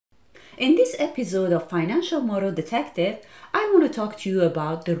In this episode of Financial Model Detective, I want to talk to you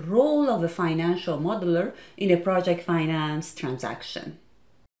about the role of a financial modeler in a project finance transaction.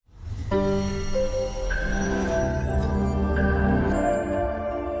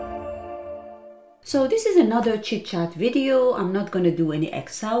 So this is another chit chat video. I'm not going to do any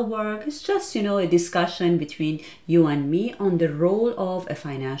Excel work. It's just, a discussion between you and me on the role of a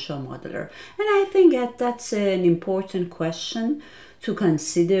financial modeler. And I think that's an important question to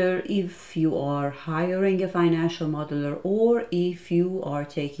consider if you are hiring a financial modeler or if you are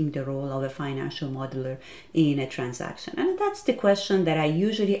taking the role of a financial modeler in a transaction. And that's the question that I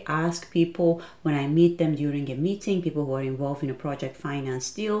usually ask people when I meet them during a meeting, people who are involved in a project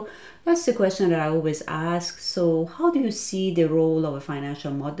finance deal. That's the question that I always ask. So how do you see the role of a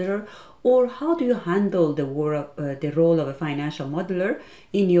financial modeler, or how do you handle the role of a financial modeler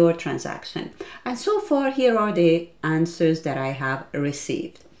in your transaction? And so far, here are the answers that I have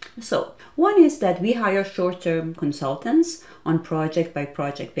received. So one is that we hire short-term consultants on project by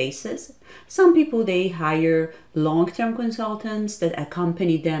project basis. Some people, they hire long-term consultants that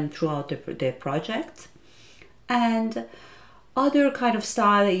accompany them throughout the project. And other kind of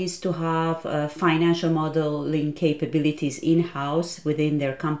style is to have financial modeling capabilities in-house within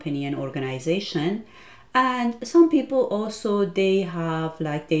their company and organization. And some people also, they have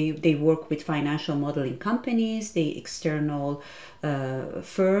they work with financial modeling companies, the external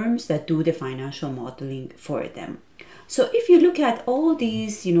firms that do the financial modeling for them. So if you look at all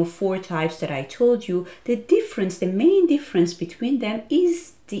these, four types that I told you, the main difference between them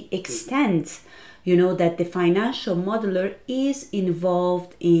is the extent that the financial modeler is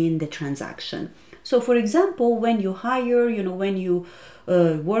involved in the transaction. So for example, when you hire, when you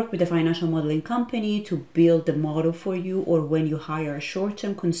work with a financial modeling company to build the model for you, or when you hire a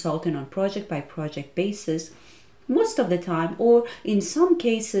short-term consultant on project by project basis, most of the time, or in some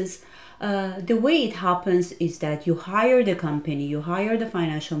cases, the way it happens is that you hire the company, you hire the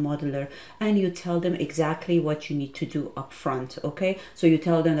financial modeler, and you tell them exactly what you need to do up front, okay? So you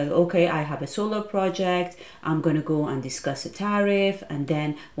tell them that, okay, I have a solar project, I'm going to go and discuss a tariff, and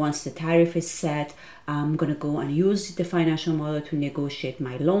then once the tariff is set, I'm going to go and use the financial model to negotiate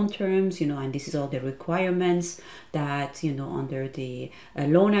my loan terms, and this is all the requirements that, under the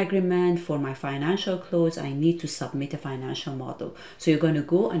loan agreement for my financial close, I need to submit a financial model. So you're going to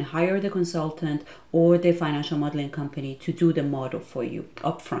go and hire the consultant or the financial modeling company to do the model for you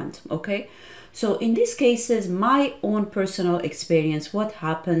upfront, okay? So in these cases, my own personal experience, what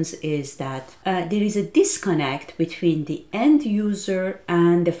happens is that there is a disconnect between the end user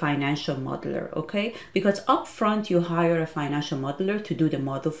and the financial modeler, okay? Because upfront you hire a financial modeler to do the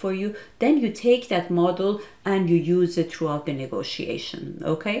model for you, then you take that model and you use it throughout the negotiation,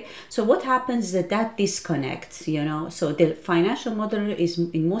 okay? So what happens is that disconnects, so the financial modeler is,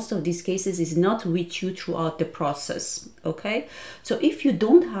 in most of these cases, is not with you throughout the process, okay? So if you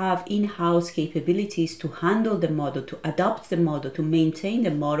don't have in-house capabilities to handle the model, to adapt the model, to maintain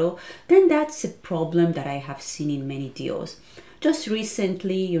the model, then that's a problem that I have seen in many deals. Just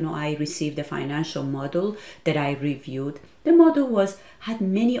recently, I received a financial model that I reviewed. The model had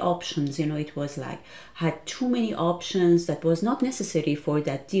many options, it was had too many options that was not necessary for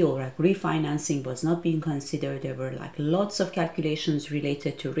that deal. Like refinancing was not being considered. There were lots of calculations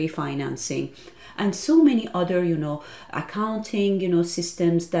related to refinancing, and so many other, accounting,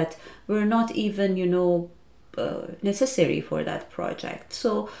 systems that were not even, necessary for that project.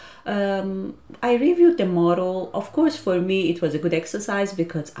 So I reviewed the model. Of course, for me, it was a good exercise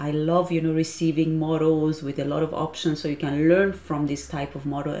because I love, receiving models with a lot of options. So you can learn from this type of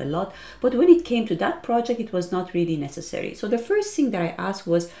model a lot. But when it came to that project, it was not really necessary. So the first thing that I asked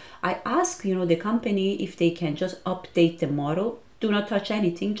was, I asked, the company if they can just update the model. Do not touch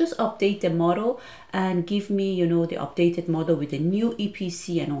anything, just update the model and give me, the updated model with the new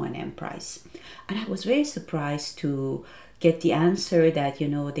EPC and O&M price. And I was very surprised to get the answer that,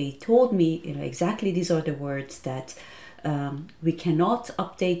 they told me, exactly these are the words, that we cannot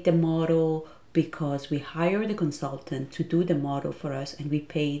update the model because we hired the consultant to do the model for us and we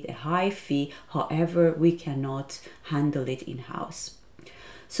paid a high fee. However, we cannot handle it in-house.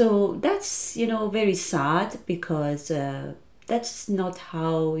 So that's, very sad because that's not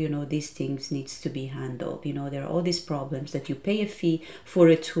how, these things needs to be handled. There are all these problems that you pay a fee for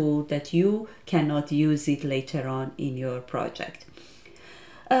a tool that you cannot use it later on in your project.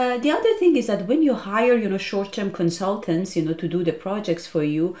 The other thing is that when you hire, short-term consultants, to do the projects for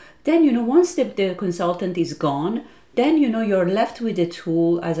you, then, once the consultant is gone, then you're left with the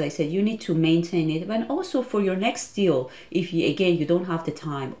tool. As I said, you need to maintain it. And also for your next deal, if you don't have the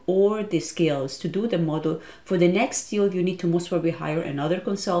time or the skills to do the model for the next deal, you need to most probably hire another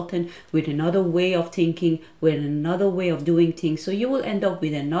consultant with another way of thinking, with another way of doing things. So you will end up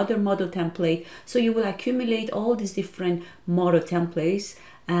with another model template. So you will accumulate all these different model templates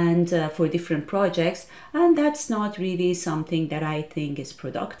and for different projects, and that's not really something that I think is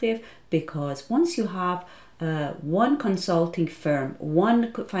productive, because once you have one consulting firm,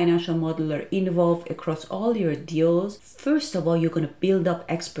 one financial modeler involved across all your deals, first of all, you're going to build up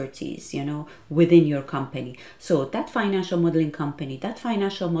expertise, within your company. So that financial modeling company, that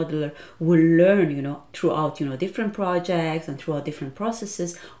financial modeler will learn, throughout, different projects and throughout different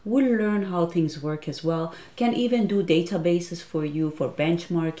processes, will learn how things work as well, can even do databases for you for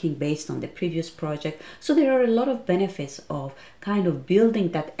benchmarking based on the previous project. So there are a lot of benefits of kind of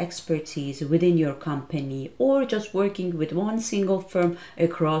building that expertise within your company, or just working with one single firm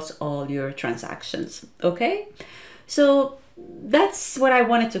across all your transactions. Okay, so that's what I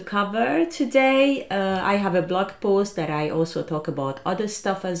wanted to cover today. I have a blog post that I also talk about other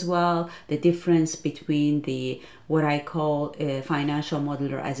stuff as well, the difference between what I call a financial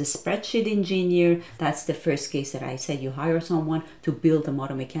modeler as a spreadsheet engineer. That's the first case that I said you hire someone to build a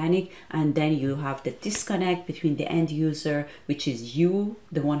model mechanic, and then you have the disconnect between the end user, which is you,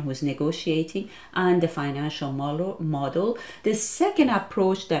 the one who's negotiating, and the financial model. The second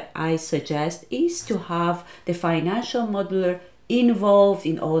approach that I suggest is to have the financial modeler involved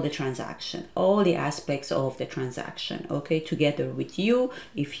in all the transaction, all the aspects of the transaction, okay, together with you,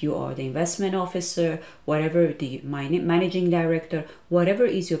 if you are the investment officer, whatever, the managing director, whatever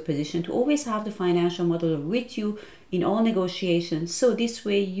is your position, to always have the financial modeler with you in all negotiations. So this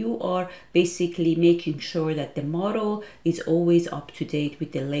way you are basically making sure that the model is always up to date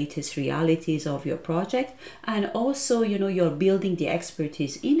with the latest realities of your project, and also you're building the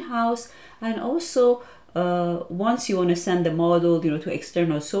expertise in-house, and also once you want to send the model to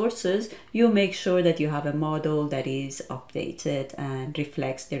external sources, you make sure that you have a model that is updated and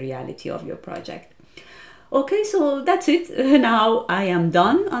reflects the reality of your project. Okay, so that's it. Now I am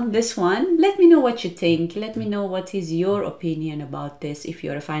done on this one. Let me know what you think. Let me know what is your opinion about this. If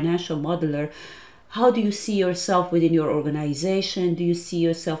you're a financial modeler, how do you see yourself within your organization? Do you see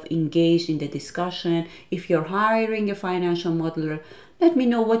yourself engaged in the discussion? If you're hiring a financial modeler, let me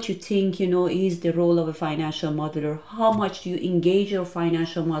know what you think, is the role of a financial modeler. How much do you engage your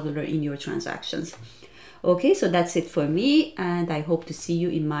financial modeler in your transactions? Okay, so that's it for me, and I hope to see you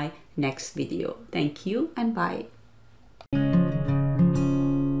in my next video. Thank you and bye.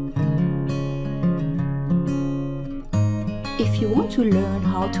 If you want to learn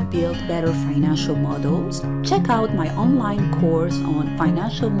how to build better financial models, check out my online course on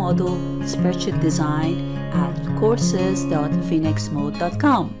financial model spreadsheet design at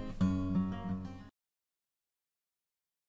courses.phoenixmode.com.